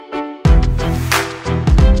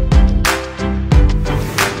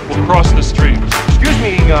cross the streams. Excuse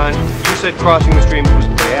me, Egon. You said crossing the streams was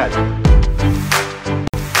bad. Oh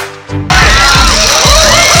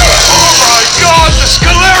my God, the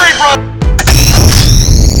Scoleri brothers!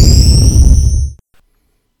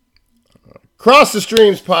 Cross the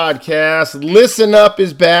Streams podcast. Listen Up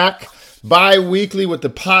is back bi-weekly with the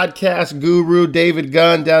podcast guru, David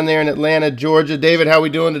Gunn, down there in Atlanta, Georgia. David, how we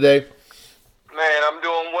doing today? Man, I'm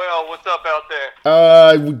doing well. What's up out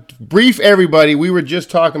there? Brief everybody. We were just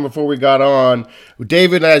talking before we got on.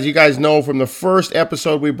 David, as you guys know from the first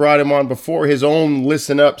episode, we brought him on before his own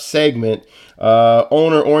Listen Up segment.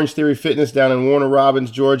 Owner Orange Theory Fitness down in Warner Robins,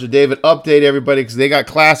 Georgia. David, update everybody because they got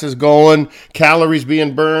classes going, calories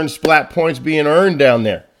being burned, splat points being earned down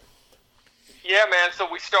there. Yeah, man. So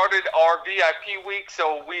we started our VIP week.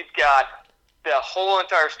 So we've got the whole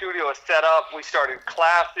entire studio is set up. We started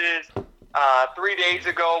classes 3 days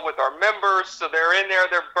ago with our members. So they're in there.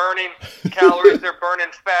 They're burning calories. They're burning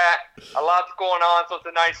fat. A lot's going on. So it's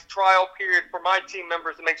a nice trial period for my team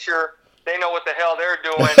members to make sure they know what the hell they're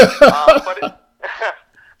doing.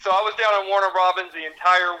 So I was down in Warner Robins the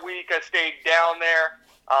entire week. I stayed down there.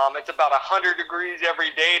 It's about 100 degrees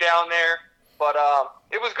every day down there. But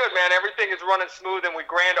it was good, man. Everything is running smooth, and we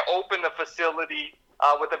grand open the facility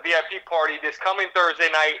with a VIP party this coming Thursday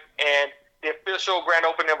night, and the official grand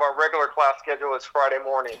opening of our regular class schedule is Friday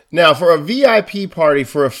morning. Now, for a VIP party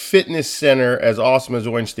for a fitness center as awesome as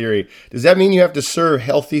Orange Theory, does that mean you have to serve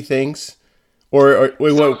healthy things? Or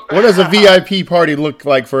wait, what does a VIP party look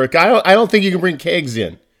like for a guy? I don't think you can bring kegs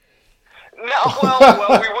in. No, well,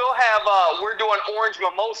 we will have, we're doing orange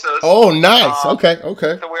mimosas. Oh, nice. Okay. So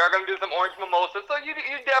we are going to do some orange mimosas. So you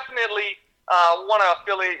definitely want to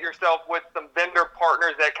affiliate yourself with some vendor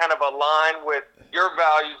partners that kind of align with your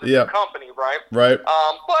values as a company, right? Right.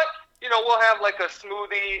 But, we'll have like a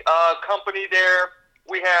smoothie company there.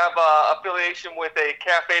 We have affiliation with a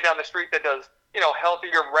cafe down the street that does,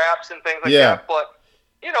 healthier wraps and things like that. But,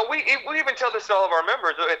 we even tell this to all of our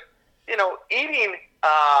members. Eating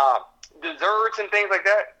desserts and things like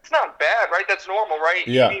that, it's not bad, right? That's normal, right?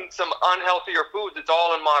 Yeah. Eating some unhealthier foods, it's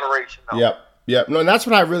all in moderation, though. Yep. No, and that's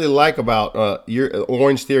what I really like about your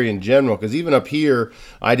Orange Theory in general, because even up here,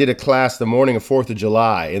 I did a class the morning of 4th of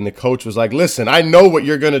July, and the coach was like, listen, I know what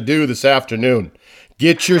you're going to do this afternoon.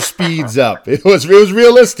 Get your speeds up. It was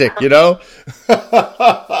realistic, Hey,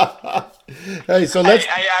 so let's...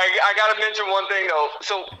 I got to mention one thing, though.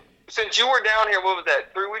 So, since you were down here, what was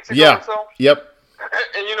that, 3 weeks ago or so? Yep.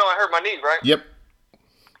 And I hurt my knee, right? Yep.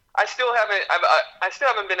 I still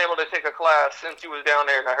haven't been able to take a class since you was down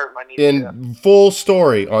there and I hurt my knee. In full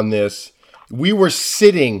story on this, we were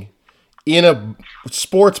sitting in a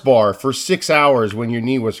sports bar for 6 hours when your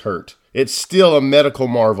knee was hurt. It's still a medical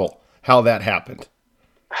marvel how that happened.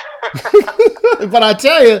 But I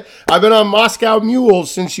tell you, I've been on Moscow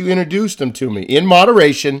Mules since you introduced them to me, in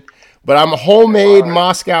moderation. But I'm homemade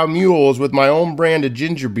Moscow Mules with my own brand of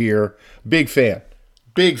ginger beer. Big fan.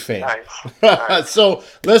 Nice. So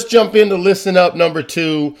let's jump into Listen Up number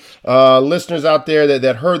 2. Listeners out there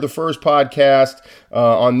that heard the first podcast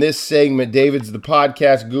on this segment, David's the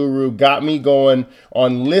podcast guru, got me going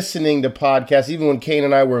on listening to podcasts, even when Kane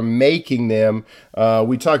and I were making them.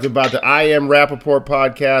 We talked about the I Am Rappaport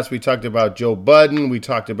podcast. We talked about Joe Budden. We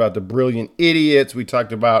talked about the Brilliant Idiots. We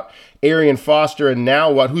talked about Arian Foster and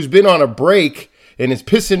Now What, who's been on a break, and it's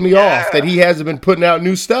pissing me off that he hasn't been putting out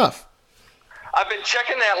new stuff. I've been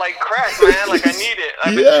checking that like crack, man. Like I need it.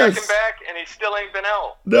 I've been checking back, and he still ain't been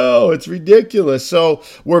out. No, it's ridiculous. So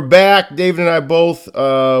we're back. David and I both,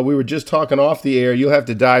 we were just talking off the air. You'll have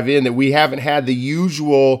to dive in that we haven't had the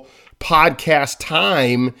usual podcast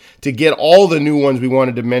time to get all the new ones we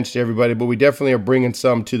wanted to mention to everybody, but we definitely are bringing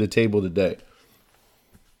some to the table today.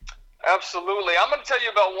 Absolutely. I'm going to tell you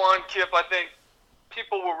about one, Kip, I think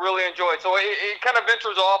people will really enjoy. So it kind of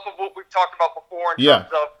ventures off of what we've talked about before in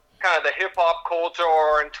terms of kind of the hip-hop culture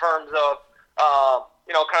or in terms of,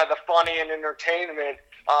 kind of the funny and entertainment.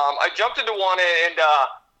 I jumped into one, and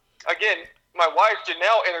again, my wife,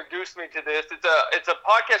 Janelle, introduced me to this. It's a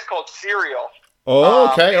podcast called Serial.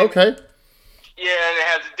 Oh, okay. Yeah, and it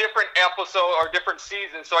has different episodes or different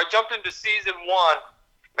seasons. So I jumped into season 1,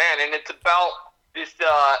 man, and it's about this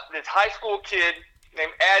high school kid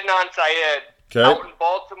named Adnan Syed out in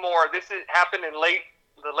Baltimore. This happened in the late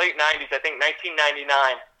 90s, I think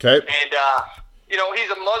 1999. Okay. And,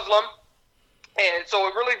 he's a Muslim. And so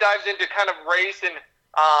it really dives into kind of race and,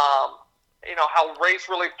 how race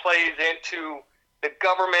really plays into the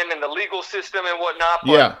government and the legal system and whatnot.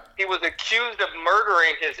 But he was accused of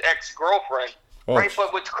murdering his ex-girlfriend. Right?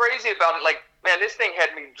 But what's crazy about it, like, man, this thing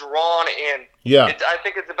had me drawn in. Yeah. I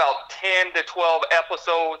think it's about 10 to 12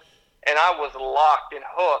 episodes, and I was locked and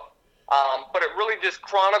hooked. but it really just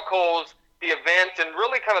chronicles the events and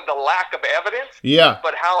really kind of the lack of evidence. Yeah.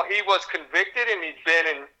 But how he was convicted, and he's been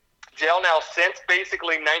in jail now since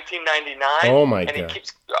basically 1999. Oh my God! And he God.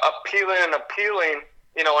 keeps appealing,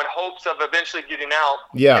 in hopes of eventually getting out.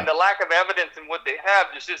 Yeah. And the lack of evidence in what they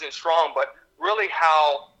have just isn't strong. But really,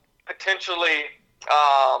 how potentially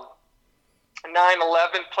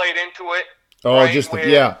 9/11 played into it. Oh, right? just with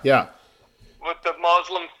the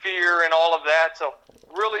Muslim fear and all of that. So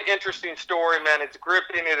really interesting story, man. It's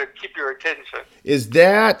gripping. It'll keep your attention. Is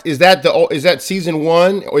that season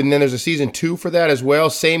 1, and then there's a season 2 for that as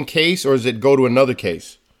well? Same case, or does it go to another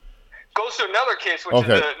case? Goes to another case, which is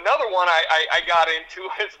another one I got into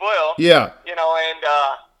as well. Yeah.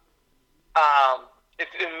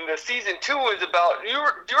 It's in the season 2 is about. Do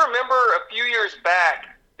you remember a few years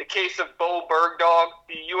back the case of Bo Bergdorf,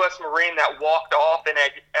 the U.S. Marine that walked off in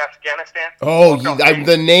Afghanistan? Oh,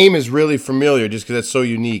 the name is really familiar just because it's so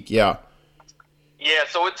unique. Yeah. Yeah,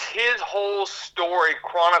 so it's his whole story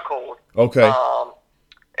chronicled. Okay.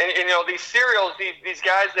 And these serials, these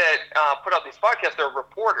guys that put out these podcasts, they're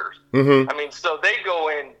reporters. Mm-hmm. I mean, so they go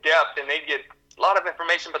in depth and they get a lot of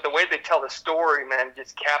information, but the way they tell the story, man,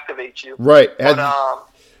 just captivates you. Right. But,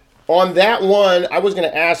 on that one, I was going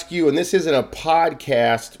to ask you, and this isn't a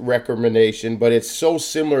podcast recommendation, but it's so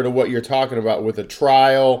similar to what you're talking about with a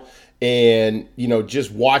trial and,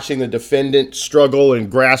 just watching the defendant struggle and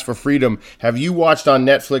grasp for freedom. Have you watched on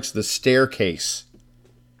Netflix The Staircase?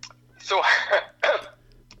 So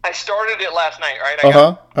I started it last night, right? I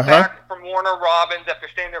got back from Warner Robins after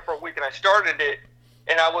staying there for a week, and I started it,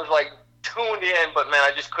 and I was like tuned in, but man,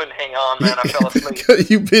 I just couldn't hang on, man. I fell asleep.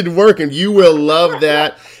 You've been working. You will love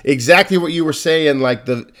that. Exactly what you were saying. Like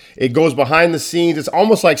it goes behind the scenes. It's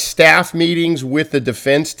almost like staff meetings with the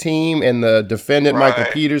defense team and the defendant, right.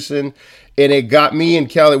 Michael Peterson. And it got me and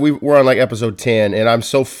Kelly. We're on like episode 10, and I'm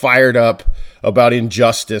so fired up about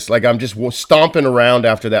injustice. Like I'm just stomping around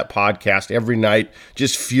after that podcast every night,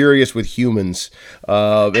 just furious with humans.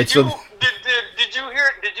 Did you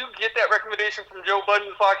get that recommendation from Joe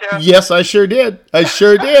Budden's podcast? Yes, I sure did. I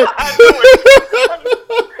did. I knew it.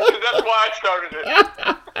 That's why I started it.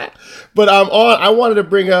 But I wanted to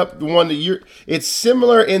bring up the one that it's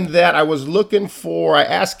similar in that I was looking for. I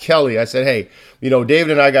asked Kelly. I said, "Hey,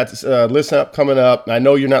 David and I got to listen up coming up. I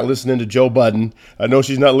know you're not listening to Joe Budden. I know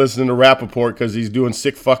she's not listening to Rappaport because he's doing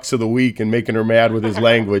sick fucks of the week and making her mad with his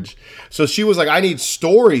language." So she was like, "I need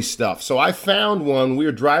story stuff." So I found one. We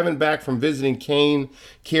were driving back from visiting Kane,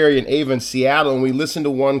 Carrie, and Ava in Seattle, and we listened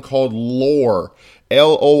to one called Lore,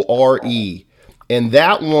 Lore. And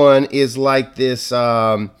that one is like this.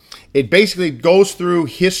 It basically goes through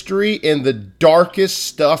history and the darkest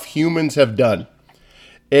stuff humans have done.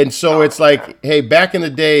 And so it's like, hey, back in the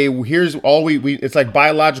day, here's all we it's like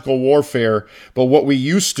biological warfare. But what we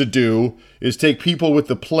used to do is take people with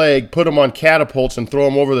the plague, put them on catapults, and throw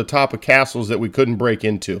them over the top of castles that we couldn't break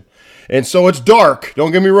into. And so it's dark.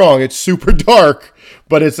 Don't get me wrong. It's super dark.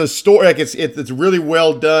 But it's a story. Like it's really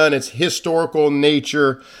well done. It's historical in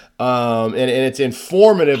nature. And it's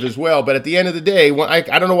informative as well. But at the end of the day,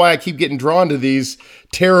 I don't know why I keep getting drawn to these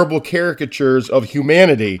terrible caricatures of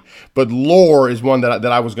humanity. But Lore is one that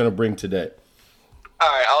I was going to bring today. All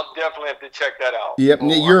right, I'll definitely have to check that out. Yep,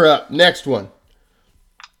 Lore. You're up. Next one.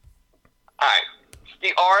 All right, the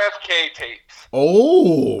RFK tapes.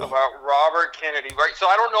 Oh. About Robert Kennedy, right? So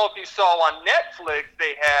I don't know if you saw on Netflix,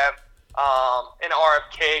 they have an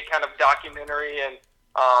RFK kind of documentary and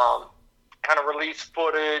kind of release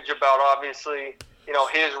footage about obviously,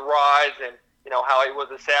 his rise and, how he was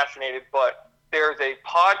assassinated. But there's a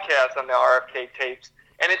podcast on the RFK tapes,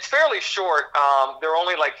 and it's fairly short. They're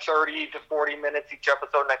only like 30 to 40 minutes each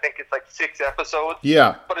episode, and I think it's like 6 episodes.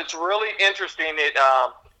 Yeah. But it's really interesting. It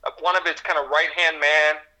one of its kind of right-hand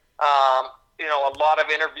man, a lot of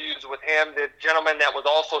interviews with him. The gentleman that was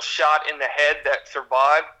also shot in the head that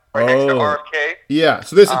survived next to RFK. Yeah,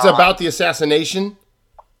 so it's about the assassination?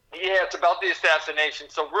 Yeah, it's about the assassination.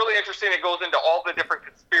 So really interesting. It goes into all the different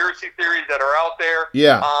conspiracy theories that are out there.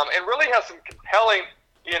 Yeah. And really has some compelling,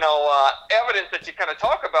 evidence that you kind of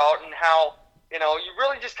talk about and how, you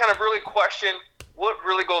really just kind of really question what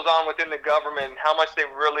really goes on within the government and how much they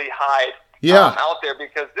really hide out there.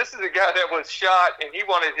 Because this is a guy that was shot and he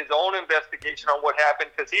wanted his own investigation on what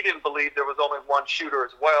happened because he didn't believe there was only one shooter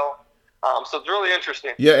as well. So it's really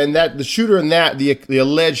interesting. Yeah, and the shooter in that, the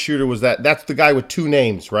alleged shooter was that's the guy with 2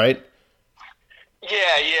 names, right? Yeah.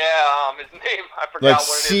 His name, I forgot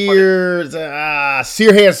what it is.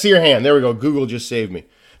 Sirhan. There we go. Google just saved me.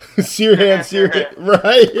 Sirhan,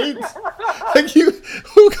 right?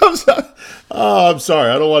 Who comes up? Oh, I'm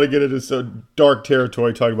sorry. I don't want to get into so dark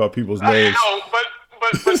territory talking about people's names. I know,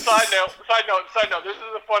 but side note, Side note. This is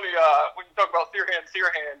a funny. When you talk about Sirhan, two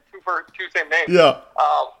same names. Yeah.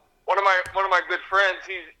 One of my good friends.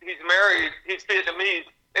 He's married. He's Vietnamese,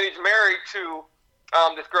 and he's married to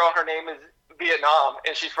this girl. Her name is Vietnam,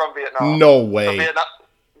 and she's from Vietnam. No way. So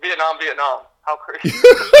Vietnam. How crazy.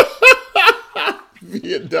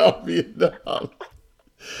 Vietnam.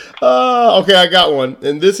 Okay, I got one.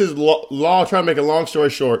 And this is I'll try to make a long story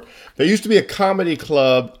short. There used to be a comedy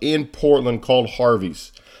club in Portland called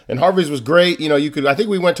Harvey's. And Harvey's was great. You know, I think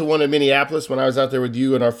we went to one in Minneapolis when I was out there with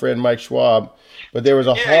you and our friend Mike Schwab. But there was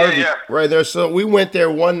a Harvey right there. So we went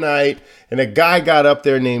there one night, and a guy got up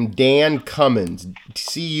there named Dan Cummins,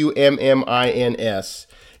 Cummins.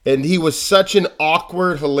 And he was such an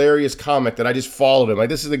awkward, hilarious comic that I just followed him. Like,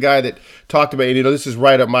 this is the guy that talked about, this is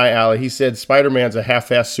right up my alley. He said, Spider-Man's a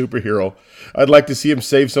half-assed superhero. I'd like to see him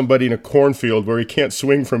save somebody in a cornfield where he can't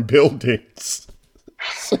swing from buildings.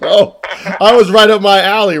 So I was right up my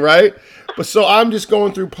alley, right? But so I'm just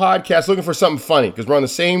going through podcasts looking for something funny because we're on the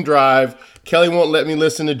same drive. Kelly won't let me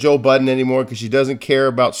listen to Joe Budden anymore because she doesn't care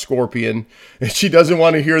about Scorpion and she doesn't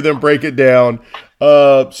want to hear them break it down.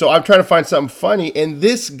 So I'm trying to find something funny. And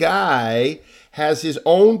this guy has his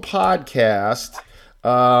own podcast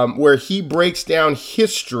where he breaks down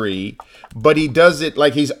history, but he does it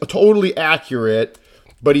like he's totally accurate,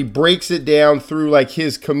 but he breaks it down through like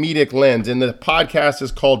his comedic lens. And the podcast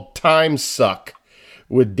is called Time Suck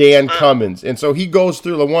with Dan Cummins. And so he goes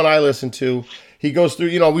through the one I listen to. He goes through,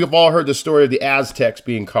 we've all heard the story of the Aztecs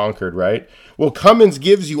being conquered, right? Well, Cummins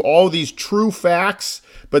gives you all these true facts,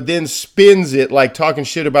 but then spins it like talking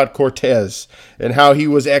shit about Cortez and how he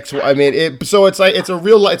was so it's like,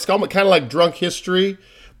 it's kind of like drunk history,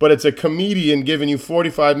 but it's a comedian giving you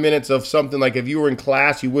 45 minutes of something like if you were in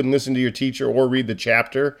class, you wouldn't listen to your teacher or read the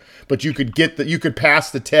chapter, but you could pass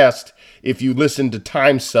the test if you listened to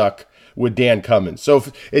Time Suck with Dan Cummins. So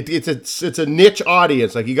it's a niche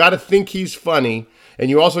audience. Like, you got to think he's funny, and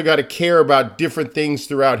you also got to care about different things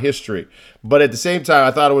throughout history. But at the same time,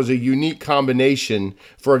 I thought it was a unique combination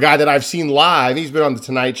for a guy that I've seen live. He's been on the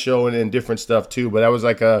Tonight Show and different stuff too. But that was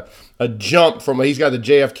like a jump from. He's got the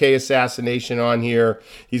JFK assassination on here.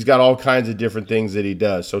 He's got all kinds of different things that he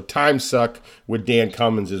does. So Time Suck with Dan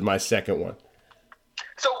Cummins is my second one.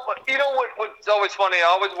 So, what's always funny, I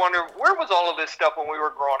always wonder, where was all of this stuff when we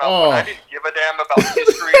were growing up? When I didn't give a damn about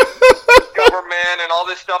history, government, and all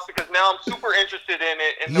this stuff, because now I'm super interested in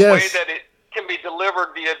it, and the way that it can be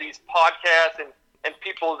delivered via these podcasts and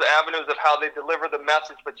people's avenues of how they deliver the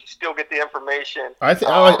message, but you still get the information.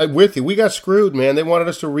 I'm with you. We got screwed, man. They wanted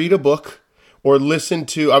us to read a book or listen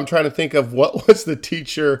to, I'm trying to think of what was the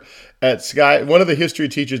teacher at Sky, one of the history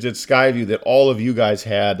teachers at Skyview that all of you guys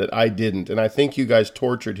had that I didn't. And I think you guys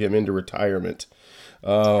tortured him into retirement.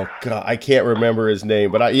 Oh, God, I can't remember his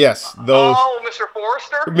name. But those. Oh, Mr.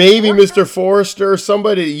 Forrester? Maybe Mr. Forrester.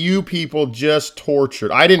 Somebody that you people just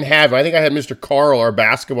tortured. I didn't have, I think I had Mr. Carl, our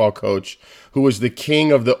basketball coach, who was the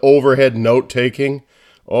king of the overhead note-taking.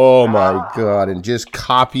 Oh, my God. And just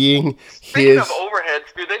copying Speaking his. of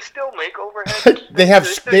overheads, do they still make overheads?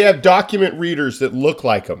 They have document readers that look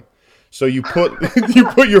like them. So you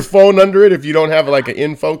put your phone under it if you don't have like an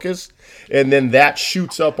in focus, and then that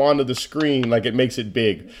shoots up onto the screen like it makes it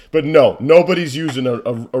big. But no, nobody's using a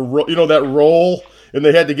that roll, and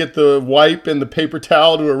they had to get the wipe and the paper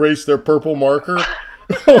towel to erase their purple marker.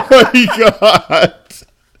 Oh my God.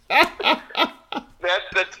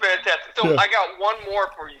 That's fantastic. So I got one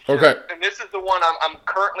more for you, Jim, okay. And this is the one I'm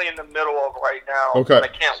currently in the middle of right now. Okay. And I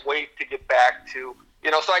can't wait to get back to.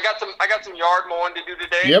 So I got some yard mowing to do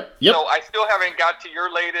today. Yep. So I still haven't got to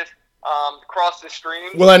your latest cross the stream.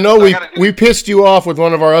 Well, I know we pissed you off with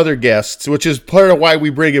one of our other guests, which is part of why we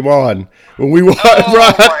bring him on. When we brought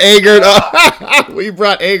Agert on, we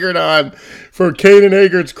brought Agert on for Kanan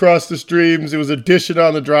Agert's Cross the Streams. It was a Dishing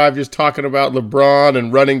on the Drive, just talking about LeBron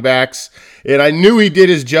and running backs. And I knew he did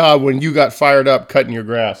his job when you got fired up cutting your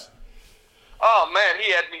grass. Oh, man,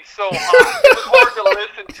 he had me so hot. It was hard to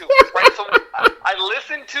listen to. Right? So I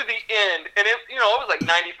listened to the end, and it was like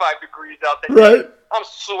 95 degrees out there. Right. I'm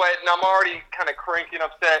sweating. I'm already kind of cranky and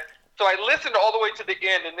upset. So I listened all the way to the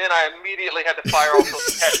end, and then I immediately had to fire off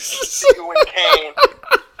those texts to you and Kane.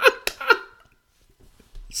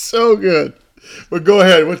 So good. But go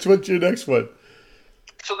ahead. What's your next one?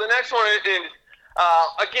 So the next one is,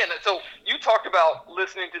 again, so you talked about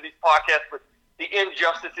listening to these podcasts, but the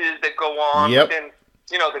injustices that go on within,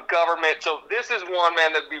 the government. So this is one,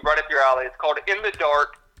 man, that'd be right up your alley. It's called In the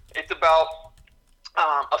Dark. It's about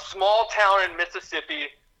a small town in Mississippi,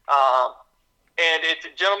 and it's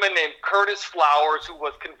a gentleman named Curtis Flowers who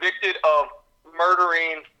was convicted of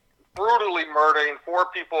brutally murdering 4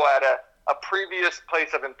 people at a previous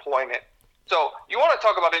place of employment. So you want to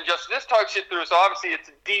talk about injustice? This talks you through. So obviously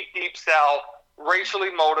it's deep, deep South,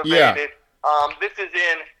 racially motivated. This is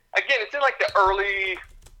it's in like the early.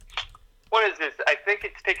 What is this? I think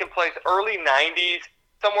it's taking place early '90s,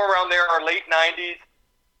 somewhere around there, or late '90s.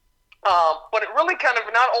 But it really kind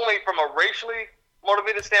of not only from a racially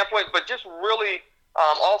motivated standpoint, but just really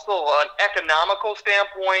also an economical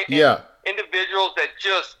standpoint. Yeah. Individuals that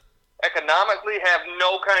just economically have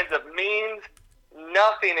no kinds of means,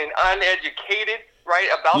 nothing, and uneducated, right,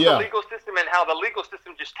 about the legal system and how the legal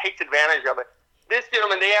system just takes advantage of it. This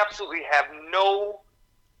gentleman, they absolutely have no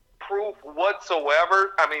proof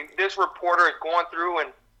whatsoever. I mean, this reporter is going through and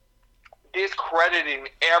discrediting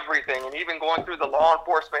everything, and even going through the law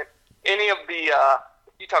enforcement. Any of the,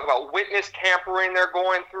 you talk about witness tampering they're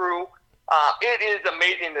going through. It is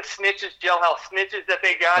amazing, the snitches, jailhouse snitches that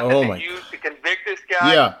they got that they used to convict this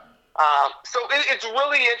guy. Yeah. So it's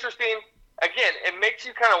really interesting. Again, it makes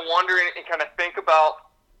you kind of wonder and kind of think about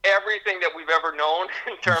everything that we've ever known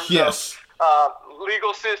in terms of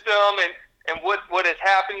legal system and what has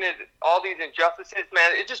happened, and all these injustices,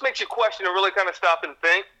 man. It just makes you question and really kind of stop and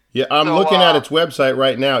think. Yeah, I'm looking at its website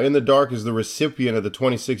right now. In the Dark is the recipient of the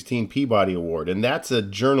 2016 Peabody Award, and that's a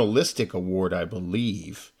journalistic award, I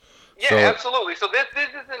believe. Yeah, absolutely. So this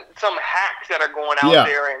isn't some hacks that are going out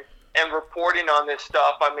there and reporting on this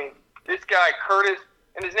stuff. I mean, this guy, Curtis,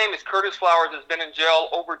 and his name is Curtis Flowers, has been in jail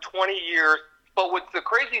over 20 years. But what's the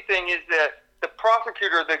crazy thing is that the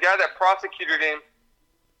prosecutor, the guy that prosecuted him,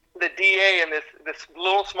 the DA in this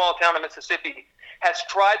little small town in Mississippi, has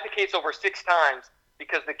tried the case over 6 times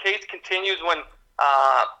because the case continues when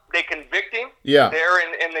they convict him there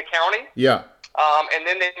in the county. Yeah. And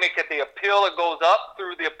then they make it the appeal. It goes up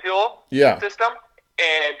through the appeal system,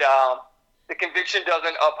 and the conviction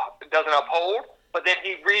doesn't uphold. But then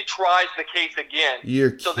he retries the case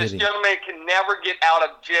again. So this gentleman can never get out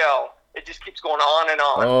of jail. It just keeps going on and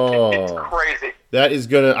on. Oh, it's crazy. That is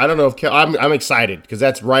gonna. I don't know if I'm excited because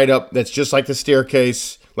that's right up. That's just like the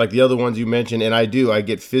staircase, like the other ones you mentioned. And I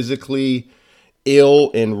get physically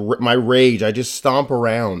ill and my rage. I just stomp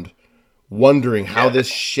around, wondering how this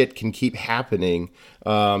shit can keep happening.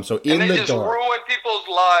 So in and they the just dark, ruin people's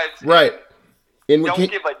lives. Right. And don't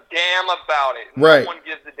give a damn about it. Right. No one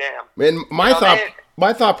gives a damn. And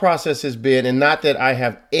my thought process has been, and not that I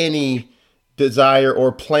have any desire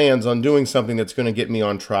or plans on doing something that's going to get me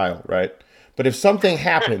on trial, right? But if something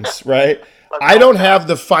happens, right, I don't have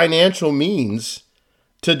the financial means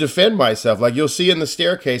to defend myself. Like you'll see in the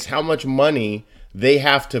staircase how much money they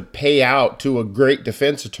have to pay out to a great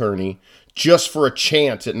defense attorney just for a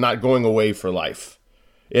chance at not going away for life.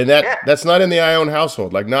 And that's not in the Ione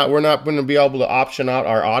household. Like we're not going to be able to option out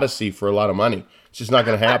our Odyssey for a lot of money. It's just not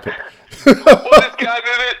going to happen. Well, this guy,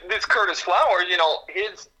 this Curtis Flowers,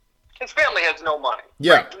 his family has no money.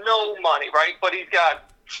 Yeah. Right? No money, right? But he's got,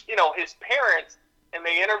 his parents, and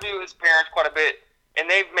they interview his parents quite a bit, and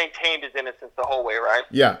they've maintained his innocence the whole way, right?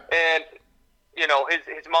 Yeah. And,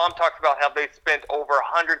 his mom talks about how they spent over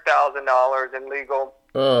 $100,000 in legal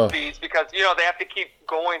fees because, they have to keep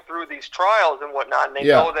going through these trials and whatnot, and they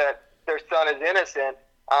know that their son is innocent.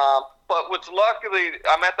 But what's luckily,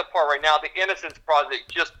 I'm at the part right now, the Innocence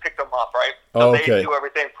Project just picked them up, right? So they do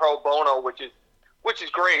everything pro bono, which is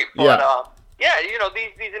great. But,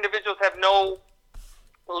 these individuals have no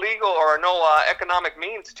legal or no economic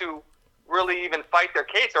means to really even fight their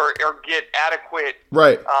case or get adequate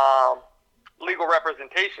legal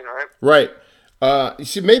representation, right? Right. You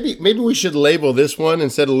see, maybe we should label this one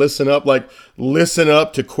instead of listen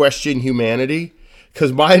up to question humanity.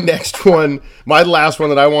 Because my last one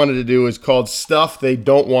that I wanted to do is called Stuff They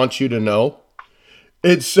Don't Want You to Know.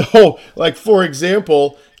 It's so, like, for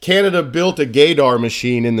example, Canada built a gaydar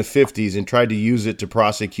machine in the 50s and tried to use it to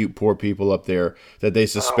prosecute poor people up there that they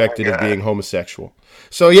suspected of being homosexual.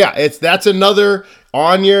 So, that's another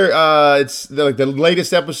on your, it's like the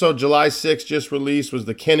latest episode, July 6th, just released, was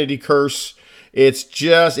the Kennedy curse.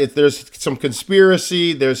 There's some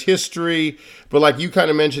conspiracy, there's history, but like you kind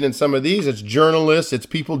of mentioned in some of these, it's journalists, it's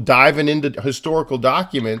people diving into historical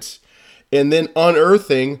documents and then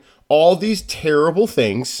unearthing all these terrible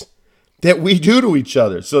things that we do to each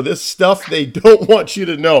other. So this stuff they don't want you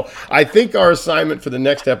to know. I think our assignment for the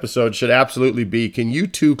next episode should absolutely be, can you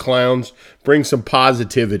two clowns bring some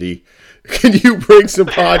positivity? Can you bring some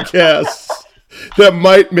podcasts that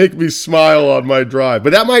might make me smile on my drive?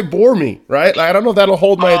 But that might bore me, right? I don't know if that'll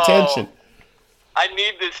hold my attention. I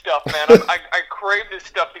need this stuff, man. I crave this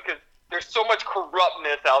stuff because there's so much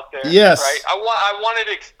corruptness out there. Yes. Right? I want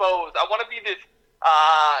it exposed. I want to be this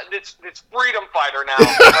freedom fighter now.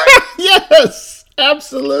 Right? Yes,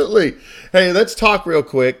 absolutely. Hey, let's talk real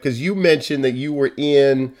quick because you mentioned that you were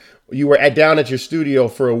in You were down at your studio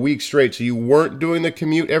for a week straight, so you weren't doing the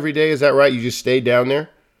commute every day. Is that right? You just stayed down there?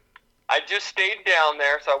 I just stayed down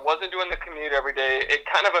there, so I wasn't doing the commute every day. It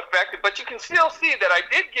kind of affected, but you can still see that I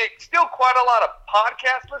did get still quite a lot of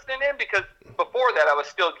podcasts listening in, because before that I was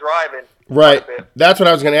still driving. Right. That's what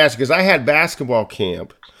I was going to ask, because I had basketball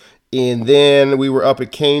camp, and then we were up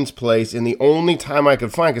at Kane's place, and the only time I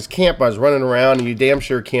could find, because camp I was running around, and you damn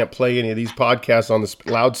sure can't play any of these podcasts on the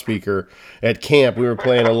loudspeaker at camp. We were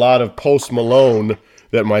playing a lot of Post Malone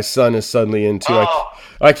that my son is suddenly into.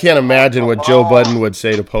 I can't imagine what Joe Budden would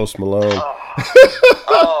say to Post Malone.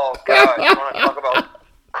 Oh God! You want to talk about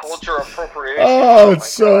culture appropriation? Oh, it's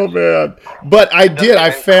so bad. But I did.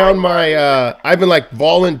 I found my. I've been like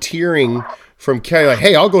volunteering from Kelly. Like,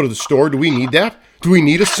 hey, I'll go to the store. Do we need that? Do we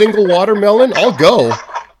need a single watermelon? I'll go,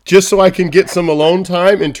 just so I can get some alone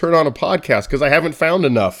time and turn on a podcast, because I haven't found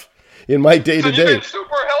enough in my day to day. You've been super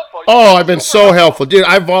helpful. Oh, I've been so helpful. Dude,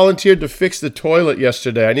 I volunteered to fix the toilet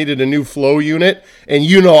yesterday. I needed a new flow unit, and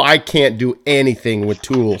I can't do anything with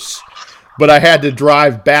tools. But I had to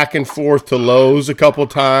drive back and forth to Lowe's a couple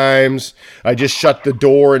times. I just shut the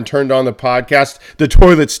door and turned on the podcast. The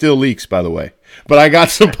toilet still leaks, by the way. But I got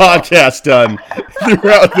some podcasts done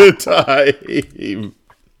throughout the time.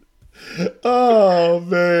 Oh,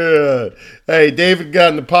 man. Hey, David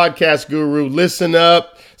Gunn, the podcast guru. Listen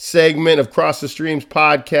up. Segment of Cross the Streams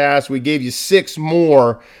podcast. We gave you 6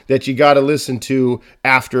 more that you got to listen to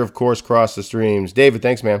after, of course, Cross the Streams. David,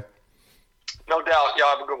 thanks, man. No doubt. Y'all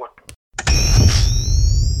have a good one.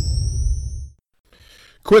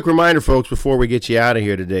 Quick reminder, folks, before we get you out of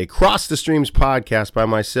here today, Cross the Streams podcast by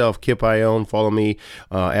myself, Kip Ione. Follow me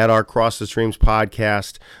at our Cross the Streams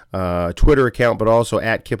podcast Twitter account, but also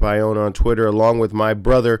at Kip Ione on Twitter, along with my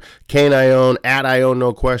brother, Kane Ione, at Ione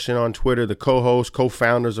No Question on Twitter, the co-host,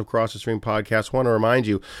 co-founders of Cross the Stream podcast. Want to remind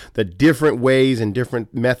you the different ways and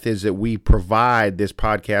different methods that we provide this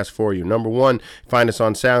podcast for you. Number 1, find us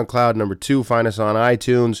on SoundCloud. Number 2, find us on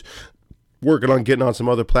iTunes. Working on getting on some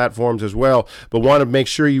other platforms as well, but want to make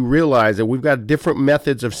sure you realize that we've got different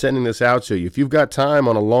methods of sending this out to you. If you've got time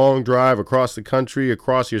on a long drive across the country,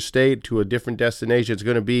 across your state to a different destination, it's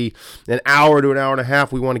going to be an hour to an hour and a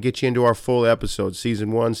half. We want to get you into our full episodes,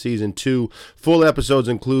 season 1, season 2. Full episodes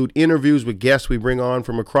include interviews with guests we bring on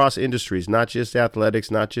from across industries, not just athletics,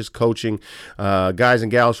 not just coaching, guys and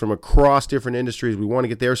gals from across different industries. We want to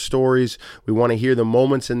get their stories. We want to hear the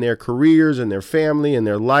moments in their careers and their family and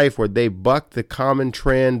their life where they bucked the common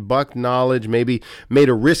trend, bucked knowledge, maybe made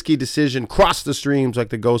a risky decision, crossed the streams like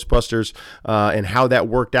the Ghostbusters, and how that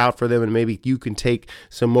worked out for them. And maybe you can take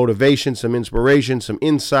some motivation, some inspiration, some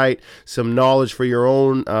insight, some knowledge for your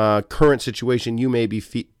own current situation you may be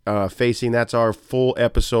facing. That's our full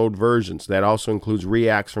episode versions. That also includes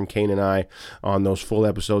reacts from Kane and I on those full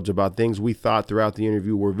episodes about things we thought throughout the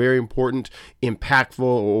interview were very important, impactful,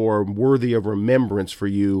 or worthy of remembrance for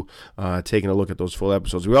you taking a look at those full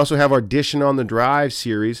episodes. We also have our Dishing on the Drive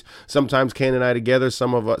series. Sometimes Kane and I together,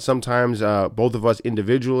 sometimes both of us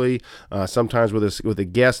individually, sometimes with a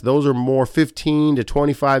guest. Those are more 15 to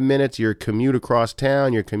 25 minutes, your commute across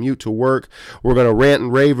town, your commute to work. We're going to rant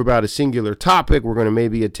and rave about a singular topic. We're going to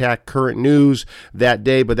maybe attack current news that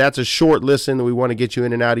day, but that's a short listen that we want to get you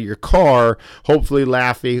in and out of your car, hopefully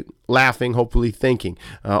laughing, hopefully thinking.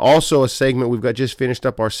 Also a segment we've got just finished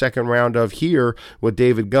up our second round of here with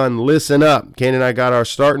David Gunn, Listen Up. Kane and I got our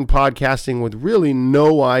start in podcasting with really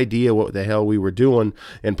no idea what the hell we were doing,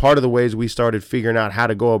 and part of the ways we started figuring out how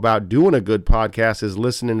to go about doing a good podcast is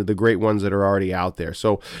listening to the great ones that are already out there.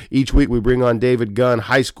 So each week we bring on David Gunn,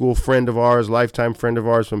 high school friend of ours, lifetime friend of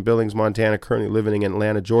ours from Billings, Montana, currently living in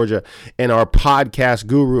Atlanta, Georgia, and our podcast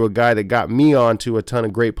guru, a guy that got me onto a ton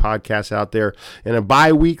of great podcasts out there. And a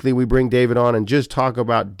bi-weekly we bring David on and just talk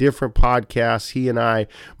about different podcasts he and I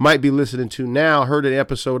might be listening to now, heard an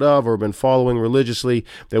episode of, or been following religiously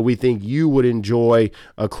that we think you would enjoy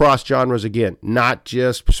across genres. Again, not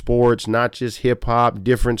just sports, not just hip-hop,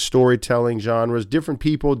 different storytelling genres, different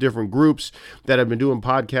people, different groups that have been doing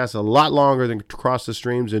podcasts a lot longer than Cross the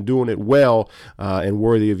Streams and doing it well and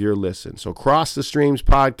worthy of your listen. So Cross the Streams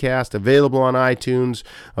podcast, available on iTunes,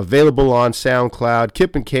 available on SoundCloud.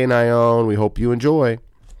 Kip and Kane Ione. We hope you enjoy.